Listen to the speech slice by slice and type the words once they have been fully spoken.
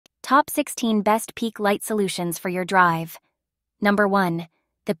Top 16 Best Peak Light Solutions for Your Drive. Number 1.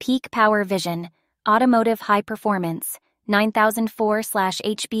 The Peak Power Vision Automotive High Performance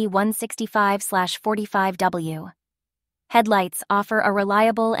 9004/HB165/45W. Headlights offer a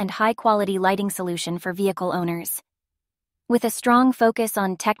reliable and high-quality lighting solution for vehicle owners. With a strong focus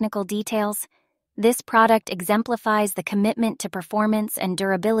on technical details, this product exemplifies the commitment to performance and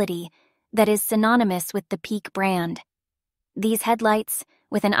durability that is synonymous with the Peak brand. These headlights,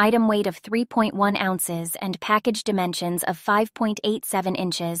 with an item weight of 3.1 ounces and package dimensions of 5.87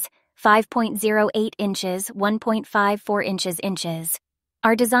 inches, 5.08 inches, 1.54 inches,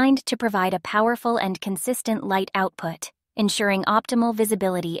 are designed to provide a powerful and consistent light output, ensuring optimal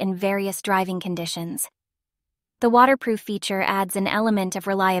visibility in various driving conditions. The waterproof feature adds an element of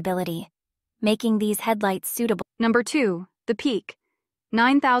reliability, making these headlights suitable. Number 2. The Peak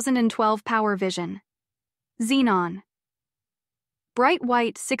 9012 Power Vision Xenon. Bright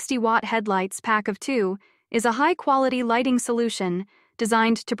white 60-watt headlights pack of 2 is a high-quality lighting solution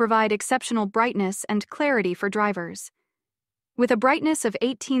designed to provide exceptional brightness and clarity for drivers. With a brightness of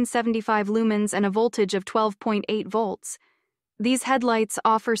 1875 lumens and a voltage of 12.8 volts, these headlights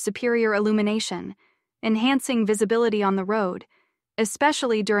offer superior illumination, enhancing visibility on the road,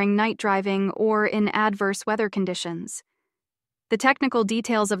 especially during night driving or in adverse weather conditions. The technical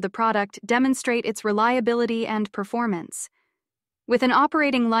details of the product demonstrate its reliability and performance. With an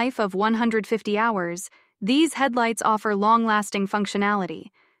operating life of 150 hours, these headlights offer long-lasting functionality,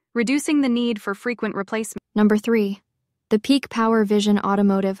 reducing the need for frequent replacement. Number 3. The Peak Power Vision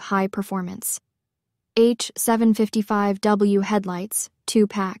Automotive High Performance H755W headlights,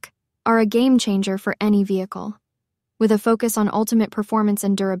 2-pack, are a game-changer for any vehicle. With a focus on ultimate performance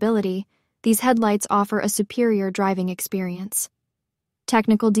and durability, these headlights offer a superior driving experience.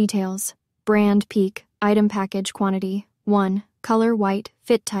 Technical details: brand Peak, item package quantity 1, color white,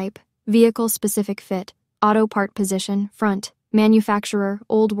 fit type, vehicle-specific fit, auto part position, front, manufacturer,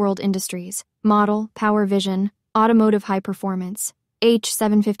 Old World Industries, model, Power Vision, automotive high performance,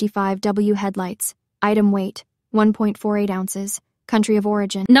 H755W headlights, item weight, 1.48 ounces, country of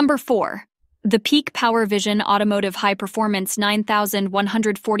origin. Number 4. The Peak Power Vision Automotive High Performance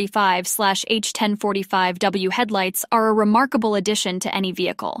 9145/H1045W headlights are a remarkable addition to any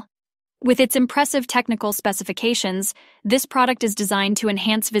vehicle. With its impressive technical specifications, this product is designed to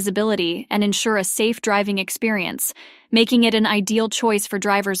enhance visibility and ensure a safe driving experience, making it an ideal choice for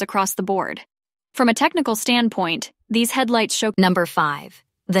drivers across the board. From a technical standpoint, these headlights show. Number 5.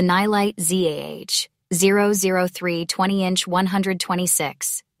 The Headlight ZAH 003 20-inch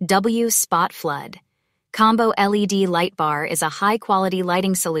 126 W Spot Flood Combo LED Light Bar is a high-quality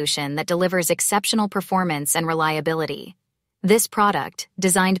lighting solution that delivers exceptional performance and reliability. This product,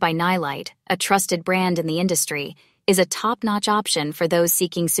 designed by Headlight, a trusted brand in the industry, is a top-notch option for those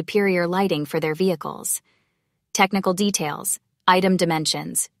seeking superior lighting for their vehicles. Technical details: item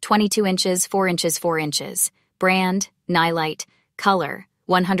dimensions, 22 inches, 4 inches, 4 inches. Brand, Headlight. Color,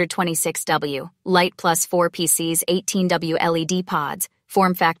 126W. Light plus 4 PCs, 18W LED pods.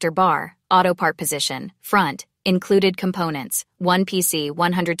 Form factor bar, auto part position, front. Included components: 1 PC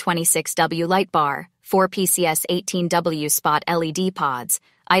 126W light bar, 4 PCS 18W spot LED pods.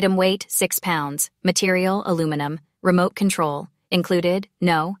 Item weight 6 pounds. Material aluminum. Remote control. Included: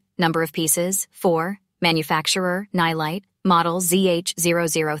 no. Number of pieces 4. Manufacturer Headlight. Model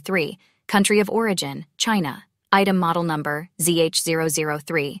ZH003. Country of origin China. Item model number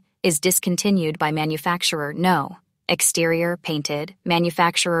ZH003. Is discontinued by manufacturer no. Exterior painted.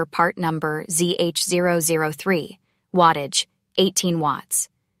 Manufacturer part number ZH003. Wattage 18 watts.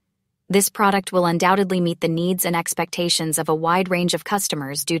 This product will undoubtedly meet the needs and expectations of a wide range of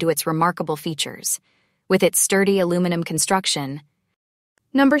customers due to its remarkable features. With its sturdy aluminum construction.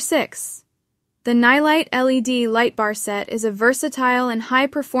 Number 6. The Headlight LED Light Bar Set is a versatile and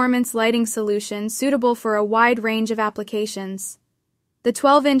high-performance lighting solution suitable for a wide range of applications. The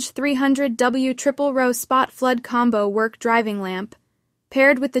 12-inch 300W triple row spot flood combo work driving lamp,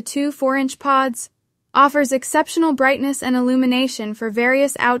 paired with the 2 4-inch pods, offers exceptional brightness and illumination for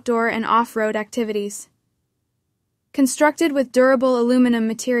various outdoor and off-road activities. Constructed with durable aluminum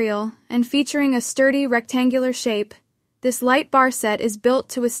material and featuring a sturdy rectangular shape, this light bar set is built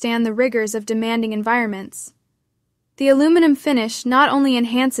to withstand the rigors of demanding environments. The aluminum finish not only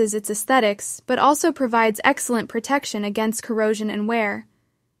enhances its aesthetics, but also provides excellent protection against corrosion and wear,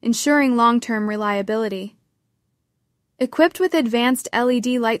 ensuring long-term reliability. Equipped with advanced LED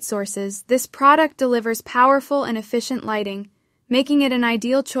light sources, this product delivers powerful and efficient lighting, making it an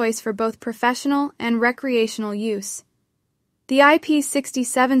ideal choice for both professional and recreational use. The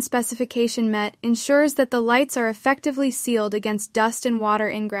IP67 specification met ensures that the lights are effectively sealed against dust and water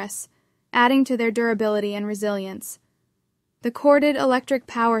ingress, adding to their durability and resilience. The corded electric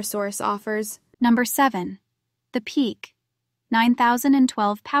power source offers Number 7. The Peak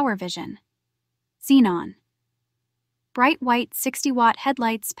 9012 Power Vision. Xenon. Bright white 60-watt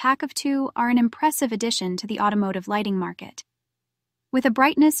headlights pack of 2 are an impressive addition to the automotive lighting market. With a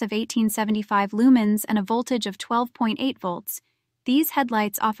brightness of 1875 lumens and a voltage of 12.8 volts, these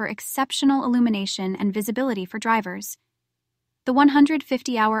headlights offer exceptional illumination and visibility for drivers. The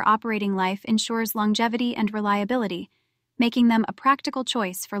 150-hour operating life ensures longevity and reliability, making them a practical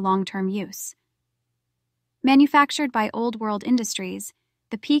choice for long-term use. Manufactured by Old World Industries,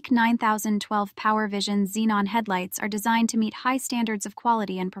 the Peak 9012 Power Vision Xenon headlights are designed to meet high standards of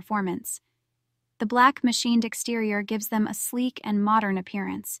quality and performance. The black machined exterior gives them a sleek and modern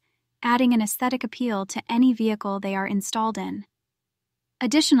appearance, adding an aesthetic appeal to any vehicle they are installed in.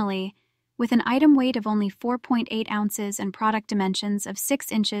 Additionally, with an item weight of only 4.8 ounces and product dimensions of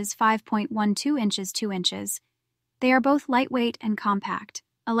 6 inches, 5.12 inches, 2 inches, they are both lightweight and compact,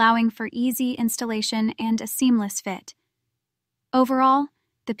 allowing for easy installation and a seamless fit. Overall,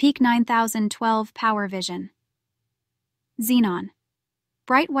 the Peak 9012 Power Vision. Xenon.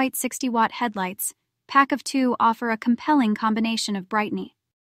 Bright white 60-watt headlights, pack of 2 offer a compelling combination of brightening.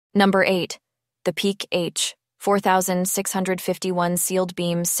 Number 8. The Peak H 4651 Sealed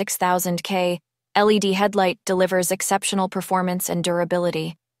Beam 6000K LED headlight delivers exceptional performance and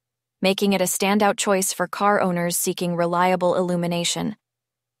durability, making it a standout choice for car owners seeking reliable illumination.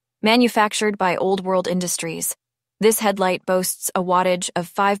 Manufactured by Old World Industries, this headlight boasts a wattage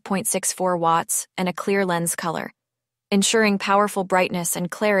of 5.64 watts and a clear lens color, ensuring powerful brightness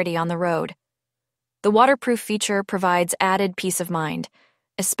and clarity on the road. The waterproof feature provides added peace of mind,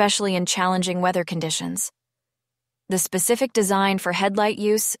 especially in challenging weather conditions. The specific design for headlight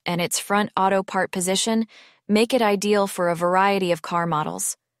use and its front auto part position make it ideal for a variety of car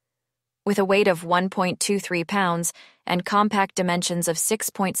models. With a weight of 1.23 pounds and compact dimensions of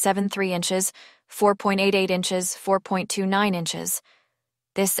 6.73 inches, 4.88 inches, 4.29 inches,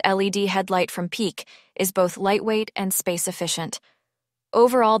 this LED headlight from Peak is both lightweight and space-efficient.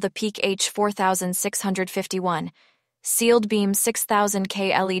 Overall, the Peak H 4651 Sealed Beam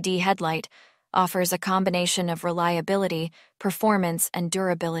 6000K LED headlight offers a combination of reliability, performance, and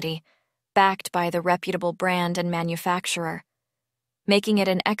durability, backed by the reputable brand and manufacturer, making it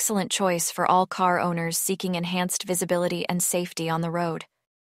an excellent choice for all car owners seeking enhanced visibility and safety on the road.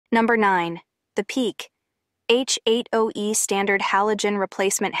 Number 9. The Peak H80E Standard Halogen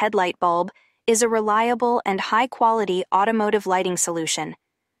Replacement Headlight Bulb is a reliable and high-quality automotive lighting solution.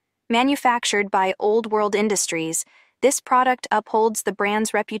 Manufactured by Old World Industries, this product upholds the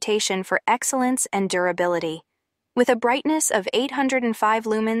brand's reputation for excellence and durability. With a brightness of 805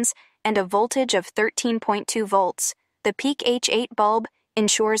 lumens and a voltage of 13.2 volts, the Peak H8 bulb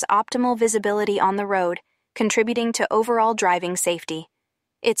ensures optimal visibility on the road, contributing to overall driving safety.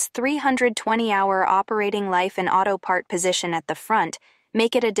 Its 320-hour operating life and auto part position at the front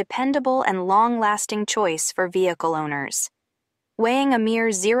make it a dependable and long-lasting choice for vehicle owners. Weighing a mere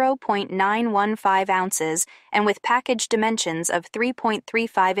 0.915 ounces and with package dimensions of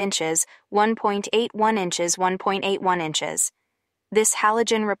 3.35 inches, 1.81 inches, 1.81 inches. This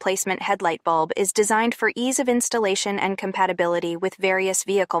halogen replacement headlight bulb is designed for ease of installation and compatibility with various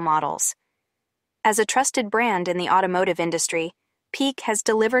vehicle models. As a trusted brand in the automotive industry, Peak has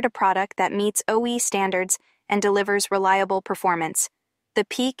delivered a product that meets OE standards and delivers reliable performance. The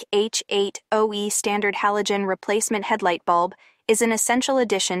Peak H8 OE Standard Halogen Replacement Headlight Bulb is an essential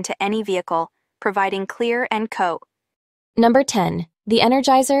addition to any vehicle, providing clear and coat. Number 10. The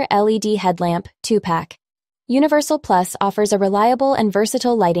Energizer LED Headlamp 2-Pack. Universal Plus offers a reliable and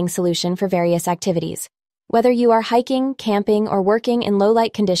versatile lighting solution for various activities. Whether you are hiking, camping, or working in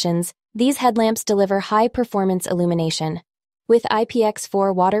low-light conditions, these headlamps deliver high-performance illumination. With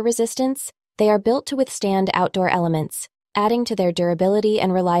IPX4 water resistance, they are built to withstand outdoor elements, adding to their durability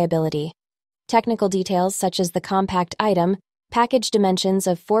and reliability. Technical details such as the compact item, package dimensions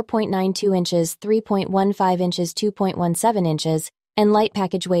of 4.92 inches, 3.15 inches, 2.17 inches, and light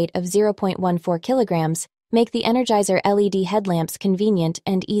package weight of 0.14 kilograms make the Energizer LED headlamps convenient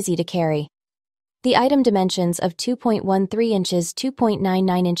and easy to carry. The item dimensions of 2.13 inches,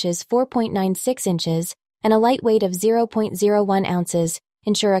 2.99 inches, 4.96 inches, and a light weight of 0.01 ounces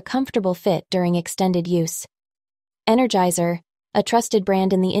ensure a comfortable fit during extended use. Energizer, a trusted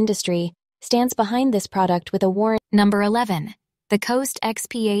brand in the industry, stands behind this product with a warranty. Number 11. The Coast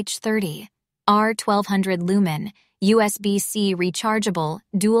XPH30 R1200 Lumen USB-C rechargeable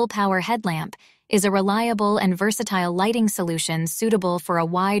dual power headlamp is a reliable and versatile lighting solution suitable for a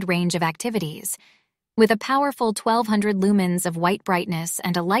wide range of activities. With a powerful 1,200 lumens of white brightness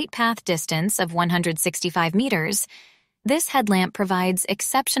and a light path distance of 165 meters, this headlamp provides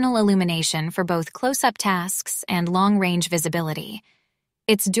exceptional illumination for both close-up tasks and long-range visibility.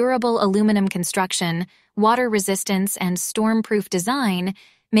 Its durable aluminum construction, water resistance, and storm-proof design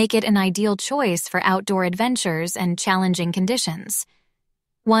make it an ideal choice for outdoor adventures and challenging conditions.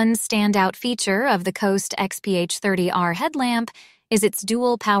 One standout feature of the Coast XPH30R headlamp is its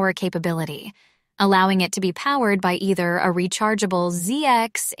dual power capability, allowing it to be powered by either a rechargeable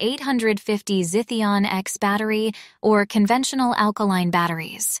ZX850 Xitheon X battery or conventional alkaline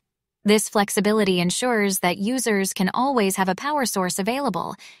batteries. This flexibility ensures that users can always have a power source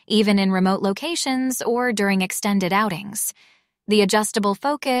available, even in remote locations or during extended outings. The adjustable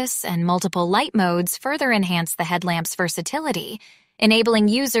focus and multiple light modes further enhance the headlamp's versatility, enabling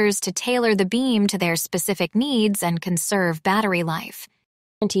users to tailor the beam to their specific needs and conserve battery life.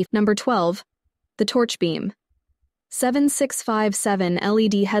 Number 12. The Torchbeam. 7657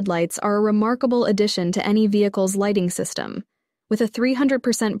 LED headlights are a remarkable addition to any vehicle's lighting system. With a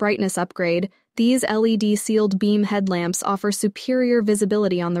 300% brightness upgrade, these LED-sealed beam headlamps offer superior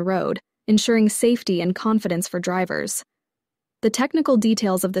visibility on the road, ensuring safety and confidence for drivers. The technical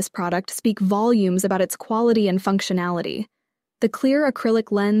details of this product speak volumes about its quality and functionality. The clear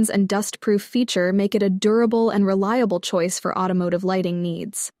acrylic lens and dust-proof feature make it a durable and reliable choice for automotive lighting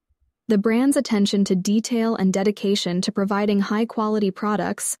needs. The brand's attention to detail and dedication to providing high-quality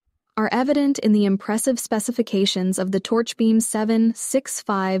products are evident in the impressive specifications of the Torchbeam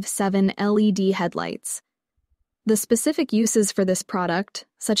 7657 LED headlights. The specific uses for this product,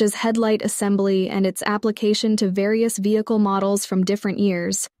 such as headlight assembly and its application to various vehicle models from different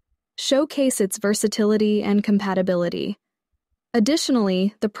years, showcase its versatility and compatibility.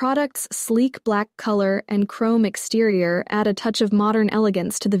 Additionally, the product's sleek black color and chrome exterior add a touch of modern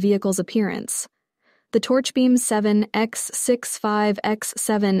elegance to the vehicle's appearance. The Torchbeam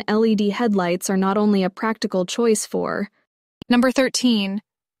 7X65X7 LED headlights are not only a practical choice for Number 13.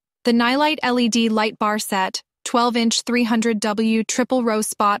 The Headlight LED Light Bar Set 12-inch 300W triple row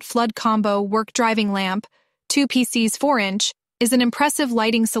spot flood combo work driving lamp, 2 PCs 4-inch, is an impressive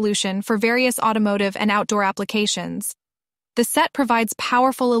lighting solution for various automotive and outdoor applications. The set provides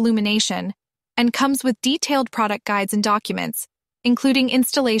powerful illumination and comes with detailed product guides and documents, including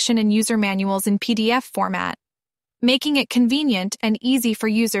installation and user manuals in PDF format, making it convenient and easy for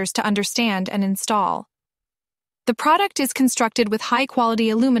users to understand and install. The product is constructed with high-quality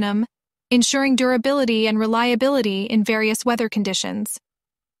aluminum, ensuring durability and reliability in various weather conditions.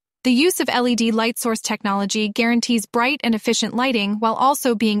 The use of LED light source technology guarantees bright and efficient lighting while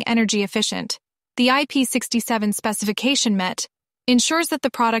also being energy efficient. The IP67 specification met ensures that the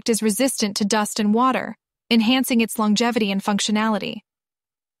product is resistant to dust and water, enhancing its longevity and functionality.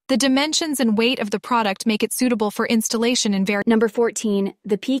 The dimensions and weight of the product make it suitable for installation in various. Number 14.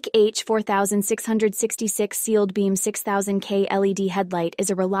 The Peak H4666 Sealed Beam 6000K LED headlight is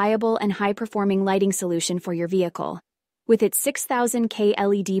a reliable and high-performing lighting solution for your vehicle. With its 6000K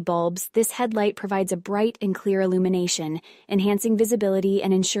LED bulbs, this headlight provides a bright and clear illumination, enhancing visibility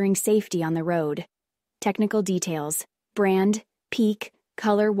and ensuring safety on the road. Technical details: brand, Peak,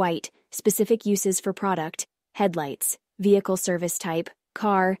 color white, specific uses for product, headlights, vehicle service type,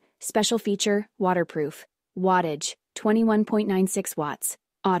 car, special feature, waterproof, wattage, 21.96 watts,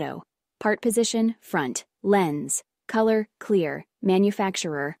 auto, part position, front, lens, color, clear,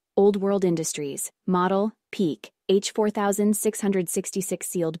 manufacturer, Old World Industries, model, Peak, H4666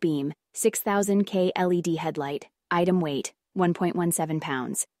 sealed beam, 6000K LED headlight, item weight, 1.17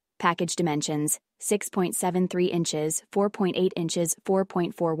 pounds, package dimensions, 6.73 inches, 4.8 inches,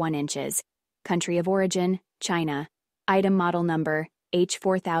 4.41 inches, country of origin, China, item model number,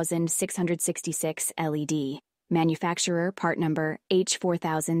 H4666 LED, manufacturer part number,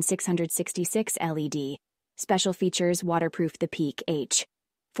 H4666 LED, special features waterproof. The Peak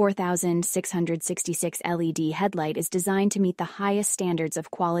H4666 LED headlight is designed to meet the highest standards of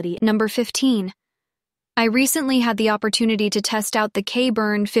quality. Number 15. I recently had the opportunity to test out the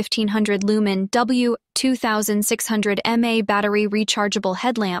K-Burn 1500 lumen W2600 mAh battery rechargeable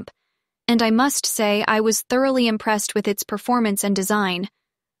headlamp, and I must say I was thoroughly impressed with its performance and design.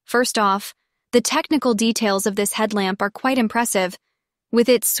 First off, the technical details of this headlamp are quite impressive. With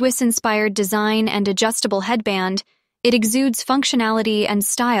its Swiss-inspired design and adjustable headband, it exudes functionality and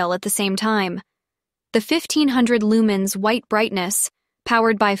style at the same time. The 1500 lumens white brightness,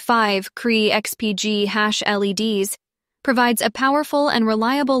 powered by 5 Cree XPG LEDs, provides a powerful and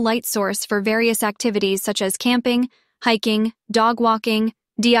reliable light source for various activities such as camping, hiking, dog walking,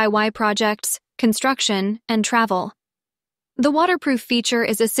 DIY projects, construction, and travel. The waterproof feature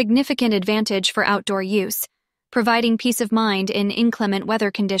is a significant advantage for outdoor use, providing peace of mind in inclement weather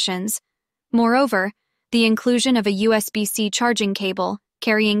conditions. Moreover, the inclusion of a USB-C charging cable,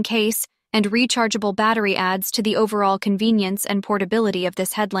 carrying case, and rechargeable battery adds to the overall convenience and portability of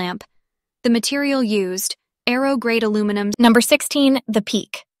this headlamp. The material used, aero-grade aluminum. Number 16, the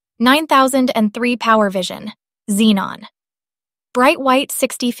Peak. 9003 Power Vision. Xenon. Bright white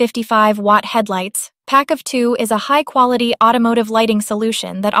 60-55 watt headlights, pack of 2 is a high-quality automotive lighting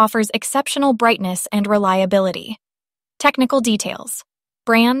solution that offers exceptional brightness and reliability. Technical details.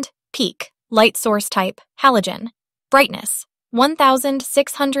 Brand, Peak. Light source type, halogen. Brightness,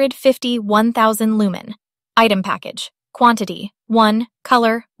 1650-1000 lumen. Item package. Quantity, 1.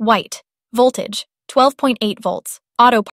 Color, white. Voltage, 12.8 volts. Auto